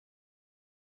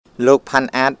លោកផាន់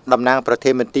អាតតំណាងប្រធា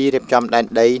នមន្ត្រីរៀបចំដែន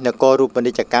ដីនគររូប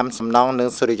នីយកម្មសំណង់និង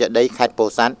សុរិយដីខេត្តពោ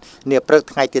ធិ៍សាត់នាព្រឹក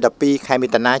ថ្ងៃទី12ខែមិ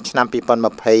ថុនាឆ្នាំ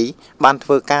2020បានធ្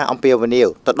វើការអំពាវនាវ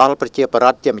ទៅដល់ប្រជាពលរ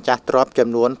ដ្ឋជាម្ចាស់ទ្រព្យចំ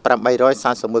នួន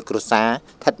831គ្រួសារ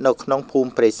ស្ថិតនៅក្នុងភូមិ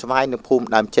ព្រៃស្វាយនិងភូមិ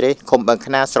ដើមជ្រេះឃុំបឹង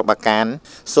ខ្នាស្រុកបាកាន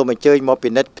សូមអញ្ជើញមកពិ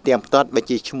និត្យផ្ទៀងផ្ទាត់បញ្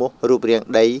ជីឈ្មោះរូបរាង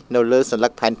ដីនៅលើសន្លឹ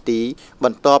កផែនទីប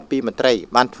ន្ទាប់ពីមន្ត្រី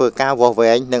បានធ្វើការវាស់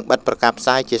វែងនិងបិទប្រកាសផ្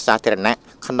សាយជាសាធារណៈ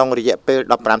ក្នុងរយៈពេល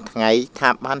15ថ្ងៃ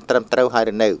ថាបានត្រឹមត្រូវហើយ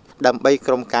ឬនៅដើម្បី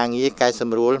ក្រុមការងារកែស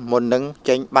ម្រួលមុននឹង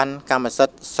ចេញបានកម្មសិ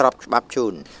ទ្ធិស្របច្បាប់ជូ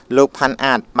នលោកផាន់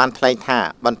អាតបានថ្លែងថា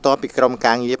បន្ទាប់ពីក្រុម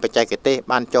ការងារបច្ចេកទេស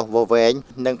បានចុះវាស់វែង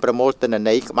និងប្រមូលទិន្ន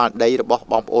ន័យក្បាលដីរបស់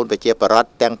បងប្អូនប្រជាពលរដ្ឋ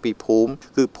ទាំងពីរភូមិ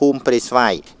គឺភូមិព្រៃស្វា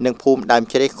យនិងភូមិដើម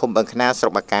ជ្រេះឃុំបឹងខ្នាស្រុ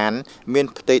កបាកានមាន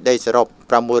ផ្ទៃដីសរុប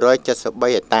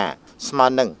673ហិកតាស្មើ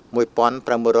នឹង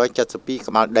1572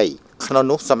ក្បាលដីក្នុង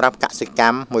នោះសម្រាប់កសិក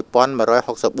ម្ម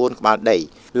1164ក្បាលដី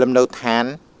លំនៅឋាន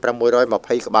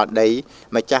620ក្បាលដី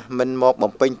ម្ចាស់មិនមក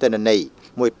បំពេញទិន្នន័យ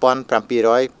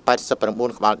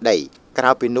1789ក្បាលដីក្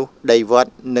រៅពីនោះដីវត្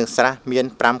តនិងស្រះមាន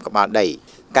5ក្បាលដី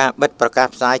ការបិទប្រកាស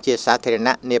ផ្សាយជាសាធារ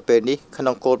ណៈនាពេលនេះក្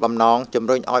នុងគោលបំណងជំ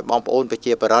រុញឲ្យបងប្អូនប្រ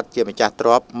ជាពលរដ្ឋជាម្ចាស់ទ្រ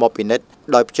ព្យមកពិនិត្យ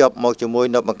ដោយភ្ជាប់មកជាមួយ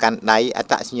នៅបង្កាន់ដៃអត្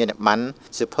តសញ្ញាណប័ណ្ណ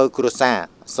សិភៅគ្រួសារ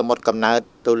សមុទ្រកំណើត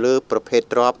ទៅលើប្រភេទ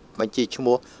ទ្រព្យបញ្ជីឈ្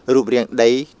មោះរូបរាង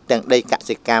ដីទាំងដីក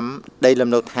សិកម្មដីលំ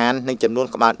នៅឋាននិងចំនួន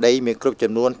ក្បាលដីមានគ្រប់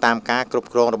ចំនួនតាមការគ្រប់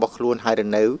គ្រងរបស់ខ្លួនហើយឬ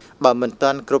នៅបើមិន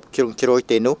ទាន់គ្រប់ជ្រុងជ្រោយ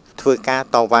ទេនោះធ្វើការ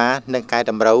តវ៉ានិងកែ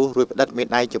តម្រូវរួចផ្តិតមេ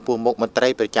ដៃចំពោះមុខមន្ត្រី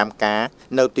ប្រចាំការ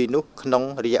នៅទីនោះក្នុង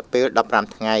រយៈពេល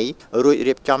15ថ្ងៃរួច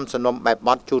រៀបចំសំណុំបែបប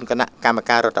ទជូនគណៈកម្ម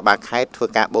ការរដ្ឋបាលខេត្តធ្វើ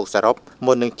ការបូកសរុប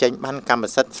មុននឹងចេញបានកម្ម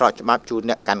សិទ្ធិស្របច្បាប់ជូន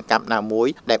អ្នកកាន់កាប់ណាមួយ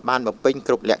ដែលបានបំពេញ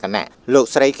គ្រប់លក្ខណៈលោក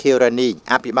ស្រីខៀវរ៉ានី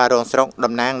អភិបាលរងស្រុក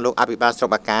តំណាងលោកអភិបាលស្រុក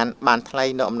បាកានបានថ្លែង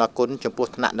នៅអំណរគុណចំពោះ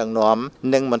ថ្នាក់ដឹកនាំ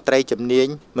និងមន្ត្រីជំនាញ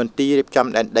មន្ទីររៀបចំ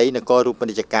ដែនដីនគររូប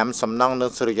នីយកម្មសំណង់និង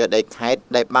សុរិយោដីខេត្ត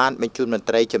ដែលបានបញ្ជូនមន្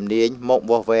ត្រីជំនាញមក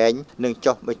វាស់វែងនិង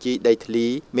ចុះបញ្ជីដីធ្លី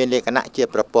មានលក្ខណៈជា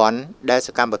ប្រព័ន្ធដែលស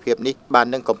កម្មភាពនេះបាន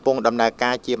នឹងកំពុងដំណើរ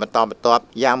ការជាបន្តបន្ទាប់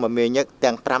យ៉ាងមមាញឹក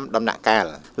ទាំង5ដំណាក់កាល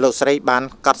លោកស្រីបាន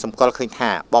កត់សម្គាល់ឃើញ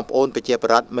ថាបងប្អូនប្រជាពល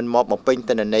រដ្ឋមិនមកបំពេញ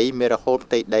ទិន្នន័យមានរហូត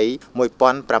ផ្ទៃដី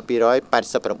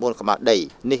1789ក្បាលដី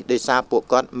នេះដោយសារពួក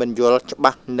គាត់មិនយល់ច្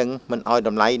បាស់និងមិនឲ្យត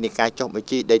ម្លៃនៃការចុះបញ្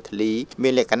ជីដីធ្លីមា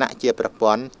នលក្ខណៈជាប្រ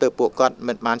ព័ន្ធទើបពួកគាត់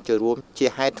មិនបានចូលរួមជា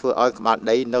ហេតុធ្វើឲ្យក្បាល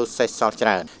ដីនៅសេសសល់ច្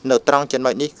រើននៅត្រង់ចំ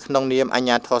ណុចនេះក្នុងនាមអាជ្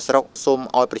ញាធរស្រុកសូម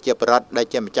ឲ្យប្រជាពលរដ្ឋដែល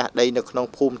ជាម្ចាស់ដីនៅក្នុង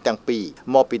ភូមិទាំងពីរ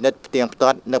មកពិនិត្យផ្ទៀងផ្ទា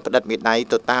ត់និងផ្តិតមេដៃ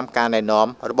ទៅតាមការណែនាំ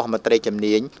របស់មន្ត្រីជំ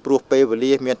នាញព្រោះពេលវេ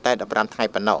លាមានតែ15ថ្ងៃ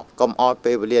ប៉ុណ្ណោះកុំឲ្យ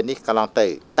ពេលវេលានេះកន្លងទៅ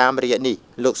តាមរយៈនេះ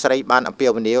លោកស្រីបានអំពា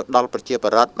វនាវដល់ប្រជាពល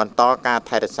រដ្ឋបន្តការ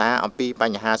ថែរក្សាអំពីប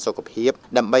ញ្ហាសុខភាព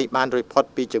ដើម្បីបានរួចផុត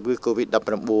ពីជំងឺ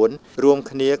Covid-19 រួម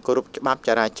គ្នាគោរពច្បាប់ច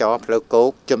រាចរណ៍ផ្លូវគោក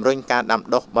ជំរុញការដាំ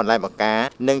ដុះបន្លែបង្ការ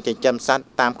និងចិញ្ចឹមសត្វ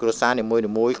តាមគ្រួសារនី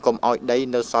មួយៗកុំឲ្យដី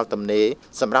នៅសល់ទំនេរ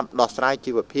សម្រាប់ដោះស្រាយ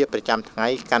ជីវភាពប្រចាំថ្ងៃ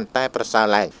កាន់តែប្រសើរ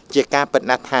ឡើងជាការពិត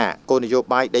ណាស់ថាគោលនយោ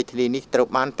បាយដីធ្លីនេះត្រូវ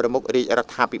បានប្រមុខរាជរ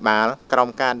ដ្ឋាភិបាលក្រោម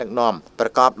ការដឹកនាំប្រ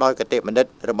កបដោយគតិបណ្ឌិត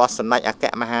របស់សម្ដេចអគ្គ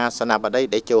មហាសេនាបតី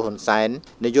តេជោហ៊ុនសែន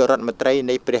នាយករដ្ឋមន្ត្រី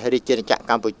នៃព្រះរាជាណាចក្រ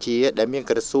កម្ពុជាដែលមាន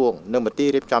ក្រសួងនិងមន្ទីរ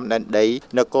រៀបចំដែនដី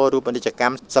នគររូបនីយក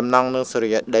ម្មសំណង់និងសុរិ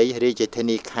យោដីរាជធា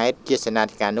នីខេត្តជាសេនា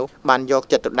ធិការនោះបានយក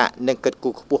ចិត្តទុកដាក់និងគិតគូ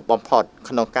រខ្ពស់បំផុត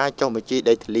ក្នុងការចុះបញ្ជី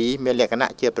ដីធ្លីមានលក្ខ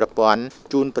ណៈជាប្រព័ន្ធ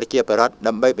ជូនប្រជាពលរដ្ឋ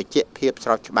ដើម្បីបញ្ជាក់ភាពស្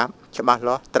របច្បាប់ច្បាស់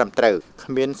លាស់ត្រឹមត្រូវ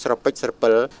គ្មានស្រពេចស្រពិ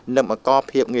លនិងបង្ក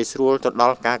ភាពងាយស្រួលទៅដ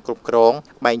ល់ការគ្រប់គ្រង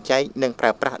បែងចែកនិងប្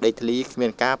រើប្រាស់ដីធ្លីគ្មា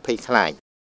នការភ័យខ្លាច